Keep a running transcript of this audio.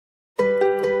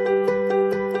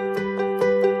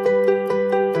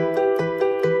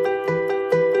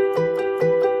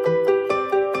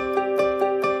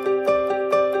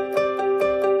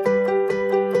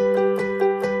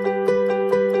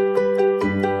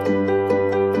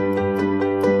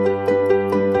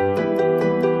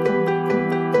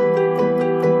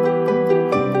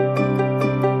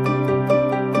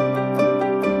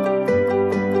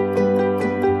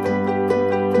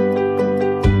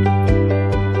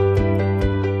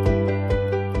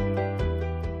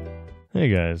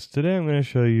guys, today I'm going to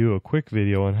show you a quick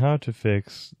video on how to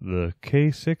fix the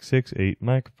K668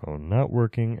 microphone not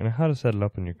working and how to set it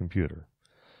up on your computer.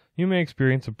 You may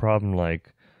experience a problem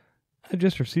like, I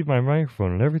just received my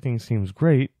microphone and everything seems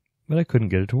great, but I couldn't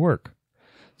get it to work.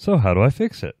 So how do I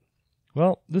fix it?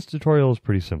 Well, this tutorial is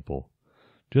pretty simple.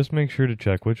 Just make sure to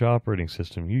check which operating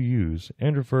system you use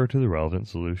and refer to the relevant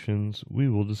solutions we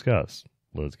will discuss.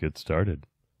 Let's get started.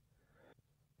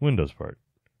 Windows part.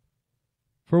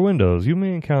 For Windows, you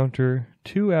may encounter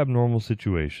two abnormal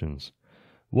situations.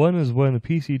 One is when the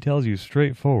PC tells you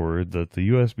straightforward that the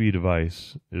USB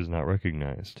device is not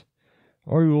recognized,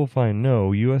 or you will find no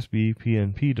USB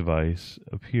PNP device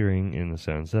appearing in the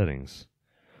sound settings.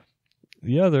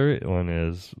 The other one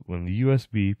is when the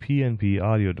USB PNP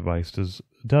audio device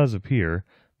does appear,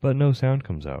 but no sound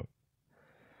comes out.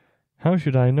 How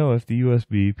should I know if the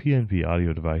USB PNP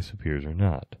audio device appears or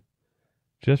not?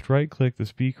 Just right-click the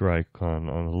speaker icon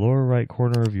on the lower right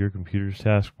corner of your computer's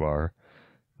taskbar,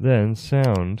 then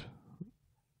Sound,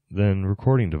 then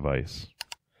Recording Device.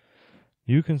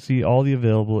 You can see all the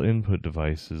available input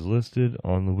devices listed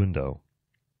on the window.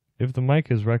 If the mic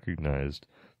is recognized,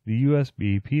 the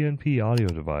USB PNP audio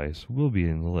device will be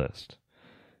in the list.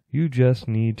 You just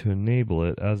need to enable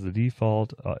it as the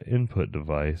default input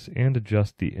device and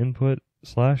adjust the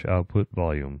input/output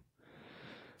volume.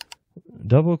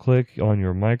 Double-click on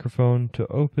your microphone to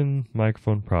open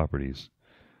Microphone Properties.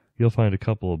 You'll find a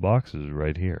couple of boxes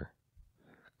right here.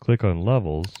 Click on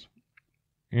Levels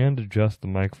and adjust the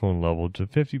microphone level to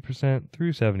 50%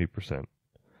 through 70%.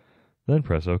 Then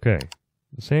press OK.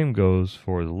 The same goes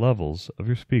for the levels of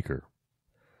your speaker.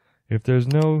 If there's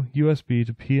no USB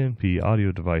to PNP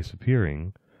audio device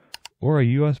appearing, or a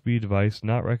USB device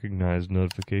not recognized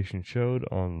notification showed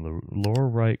on the lower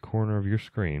right corner of your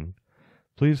screen,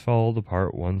 please follow the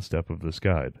Part 1 step of this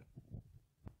guide.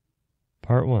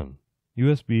 Part 1.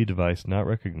 USB device not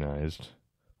recognized,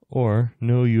 or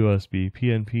no USB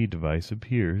PNP device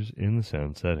appears in the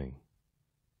sound setting.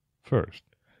 First,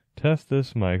 test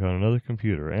this mic on another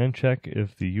computer and check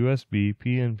if the USB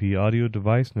PNP audio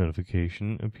device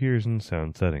notification appears in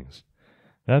sound settings.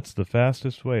 That's the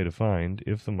fastest way to find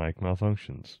if the mic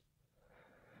malfunctions.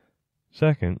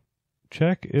 Second,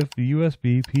 check if the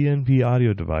USB PNP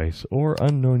audio device or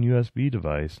unknown USB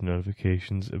device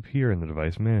notifications appear in the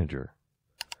device manager.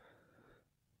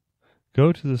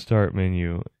 Go to the Start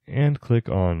menu and click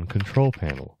on Control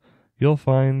Panel. You'll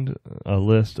find a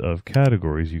list of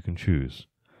categories you can choose.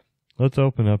 Let's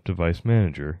open up Device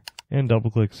Manager and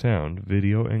double-click Sound,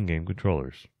 Video, and Game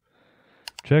Controllers.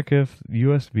 Check if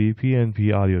USB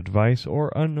PNP audio device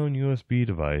or unknown USB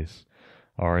device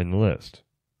are in the list.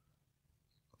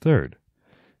 Third,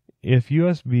 if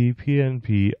USB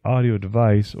PNP audio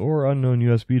device or unknown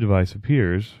USB device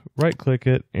appears, right-click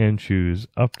it and choose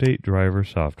Update Driver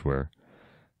Software.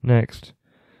 Next,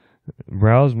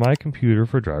 browse My Computer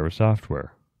for driver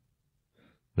software.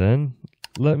 Then,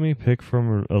 let me pick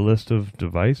from a list of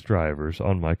device drivers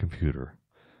on my computer.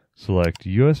 Select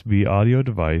USB audio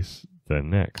device,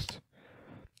 then Next.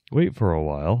 Wait for a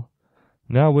while.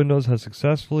 Now Windows has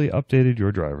successfully updated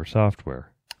your driver software.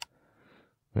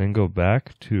 Then go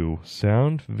back to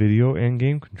Sound, Video, and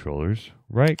Game Controllers,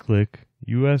 right-click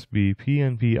USB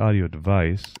PNP audio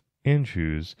device, and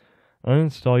choose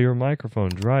Uninstall your microphone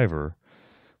driver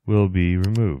will be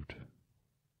removed.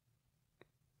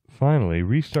 Finally,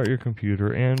 restart your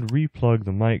computer and replug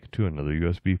the mic to another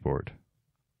USB port.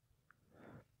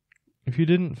 If you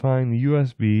didn't find the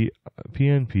USB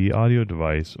PNP audio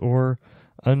device or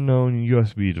unknown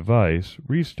USB device,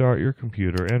 restart your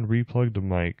computer and replug the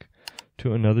mic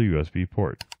to another USB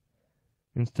port.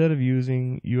 Instead of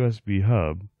using USB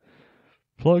hub,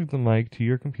 plug the mic to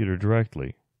your computer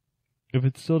directly. If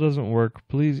it still doesn't work,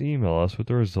 please email us with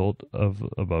the result of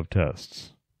above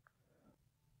tests.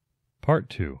 Part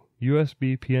 2.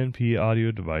 USB PNP audio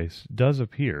device does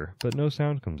appear, but no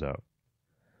sound comes out.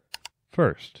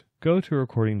 First, go to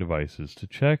Recording Devices to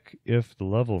check if the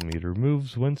level meter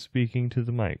moves when speaking to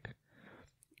the mic.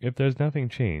 If there's nothing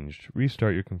changed,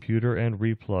 restart your computer and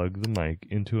replug the mic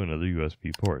into another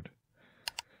USB port.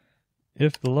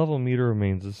 If the level meter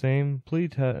remains the same, please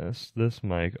test this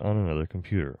mic on another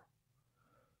computer.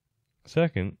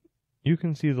 Second, you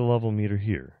can see the level meter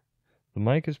here. The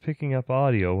mic is picking up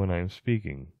audio when I am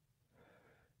speaking.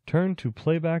 Turn to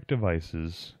Playback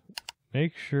Devices.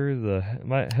 Make sure the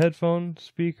headphone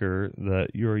speaker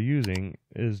that you are using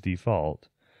is default.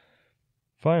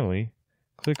 Finally,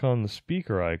 click on the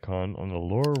speaker icon on the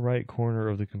lower right corner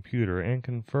of the computer and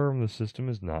confirm the system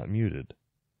is not muted.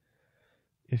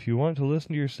 If you want to listen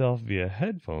to yourself via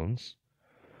headphones,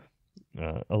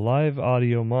 a live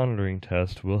audio monitoring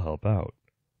test will help out.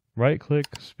 Right-click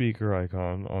speaker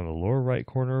icon on the lower right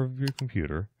corner of your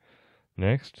computer.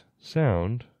 Next,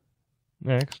 Sound.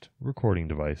 Next, Recording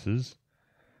Devices.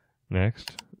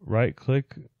 Next,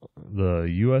 right-click the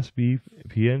USB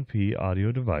PNP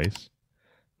audio device.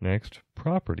 Next,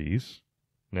 Properties.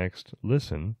 Next,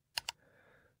 Listen.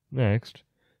 Next,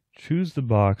 choose the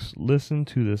box Listen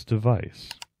to this device.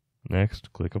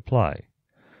 Next, click Apply.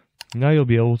 Now you'll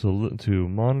be able to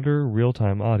monitor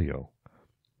real-time audio.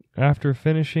 After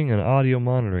finishing an audio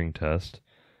monitoring test,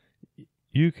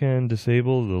 you can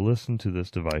disable the Listen to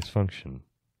this device function.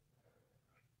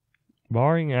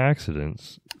 Barring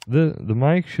accidents, the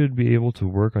mic should be able to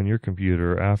work on your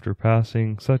computer after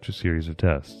passing such a series of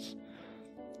tests.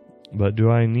 But do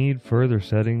I need further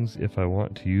settings if I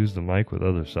want to use the mic with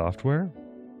other software?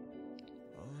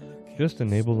 Just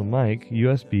enable the mic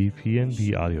USB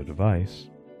PNP audio device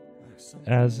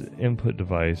as input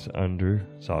device under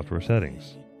software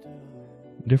settings.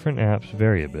 Different apps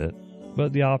vary a bit,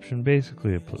 but the option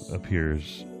basically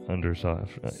appears under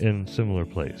in similar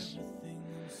place.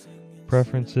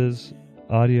 Preferences,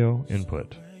 audio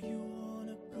input.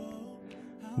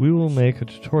 We will make a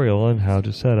tutorial on how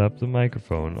to set up the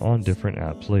microphone on different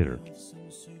apps later.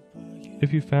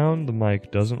 If you found the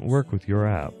mic doesn't work with your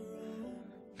app,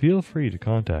 feel free to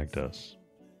contact us.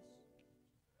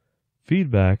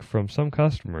 Feedback from some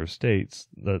customers states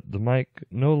that the mic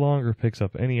no longer picks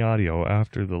up any audio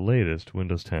after the latest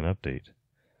Windows 10 update.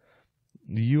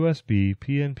 The USB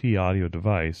PNP audio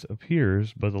device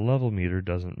appears, but the level meter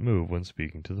doesn't move when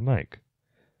speaking to the mic.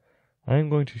 I am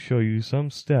going to show you some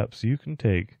steps you can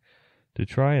take to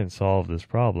try and solve this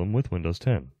problem with Windows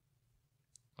 10.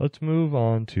 Let's move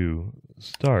on to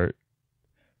Start.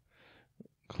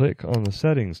 Click on the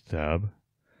Settings tab.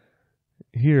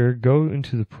 Here, go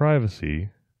into the Privacy.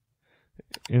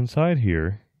 Inside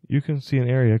here, you can see an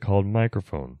area called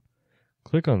Microphone.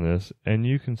 Click on this and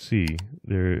you can see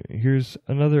here's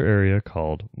another area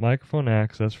called Microphone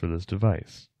Access for this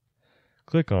device.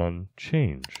 Click on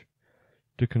Change.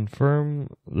 To confirm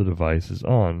the device is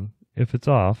on. If it's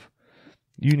off,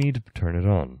 you need to turn it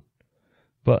on.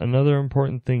 But another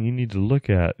important thing you need to look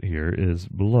at here is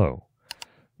below.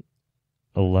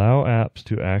 Allow apps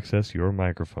to access your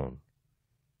microphone.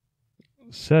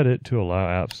 Set it to allow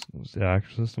apps to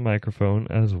access the microphone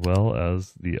as well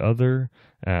as the other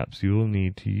apps you will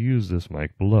need to use this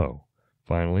mic below.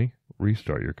 Finally,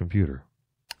 restart your computer.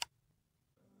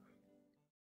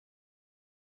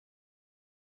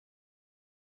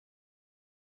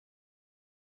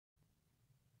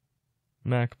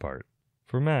 Mac part.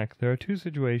 For Mac, there are two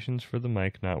situations for the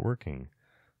mic not working.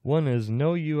 One is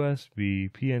no USB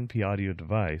PNP audio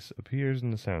device appears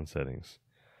in the sound settings.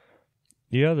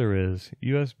 The other is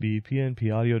USB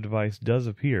PNP audio device does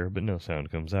appear, but no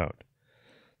sound comes out.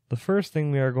 The first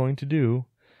thing we are going to do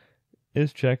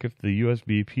is check if the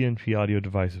USB PNP audio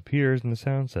device appears in the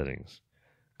sound settings.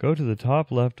 Go to the top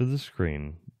left of the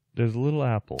screen. There's a little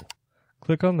apple.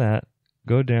 Click on that,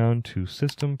 go down to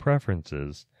System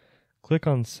Preferences, click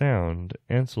on Sound,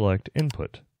 and select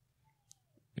Input.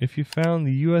 If you found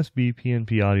the USB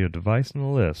PNP audio device in the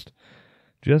list,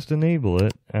 just enable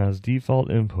it as default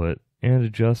input and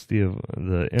adjust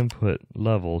the input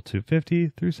level to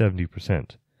 50 through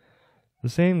 70%. The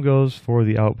same goes for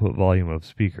the output volume of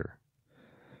speaker.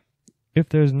 If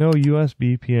there's no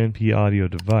USB PNP audio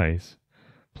device,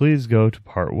 please go to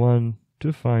Part 1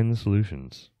 to find the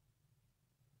solutions.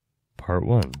 Part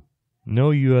 1. No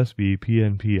USB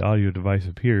PNP audio device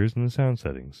appears in the sound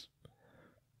settings.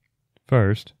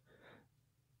 First,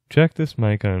 check this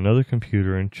mic on another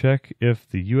computer and check if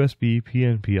the USB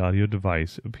PNP audio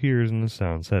device appears in the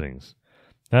sound settings.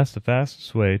 That's the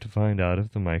fastest way to find out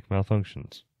if the mic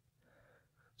malfunctions.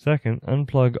 Second,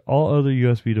 unplug all other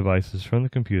USB devices from the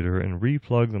computer and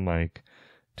re-plug the mic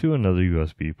to another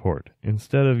USB port.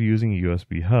 Instead of using a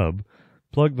USB hub,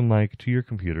 plug the mic to your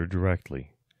computer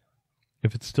directly.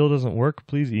 If it still doesn't work,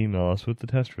 please email us with the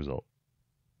test result.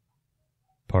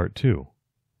 Part 2.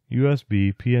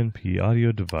 USB PNP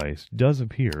audio device does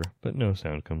appear, but no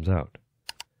sound comes out.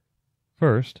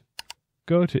 First,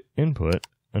 go to Input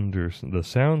under the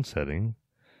Sound setting.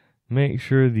 Make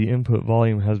sure the input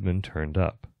volume has been turned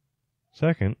up.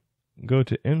 Second, go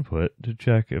to Input to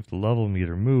check if the level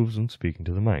meter moves when speaking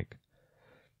to the mic.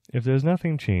 If there's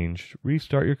nothing changed,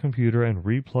 restart your computer and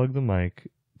re-plug the mic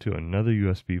to another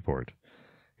USB port.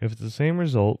 If it's the same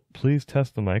result, please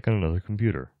test the mic on another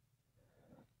computer.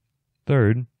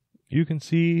 Third, you can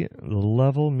see the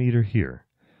level meter here.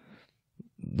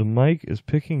 The mic is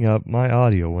picking up my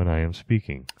audio when I am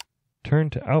speaking. Turn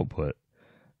to Output.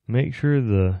 Make sure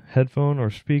the headphone or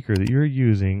speaker that you're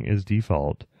using is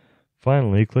default.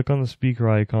 Finally, click on the speaker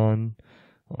icon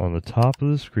on the top of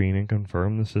the screen and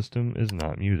confirm the system is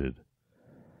not muted.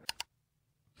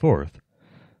 Fourth,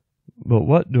 but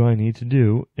what do I need to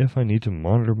do if I need to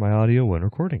monitor my audio when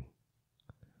recording?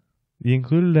 The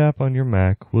included app on your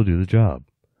Mac will do the job,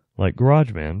 like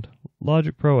GarageBand,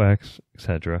 Logic Pro X,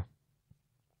 etc.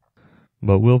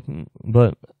 But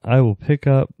I will pick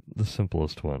up the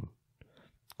simplest one,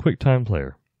 QuickTime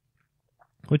Player,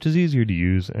 which is easier to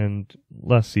use and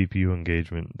less CPU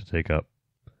engagement to take up.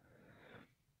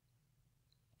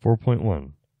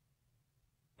 4.1.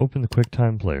 Open the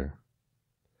QuickTime Player.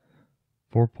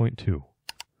 4.2.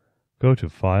 Go to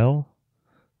File,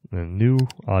 then New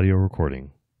Audio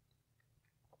Recording.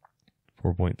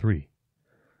 4.3.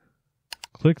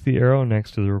 Click the arrow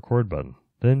next to the record button,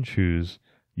 then choose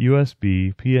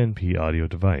USB PNP audio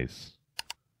device.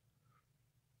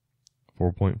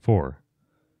 4.4.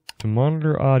 To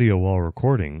monitor audio while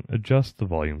recording, adjust the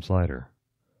volume slider.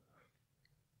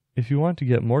 If you want to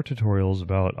get more tutorials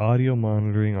about audio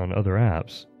monitoring on other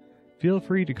apps, feel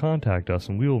free to contact us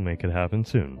and we will make it happen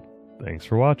soon. Thanks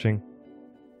for watching.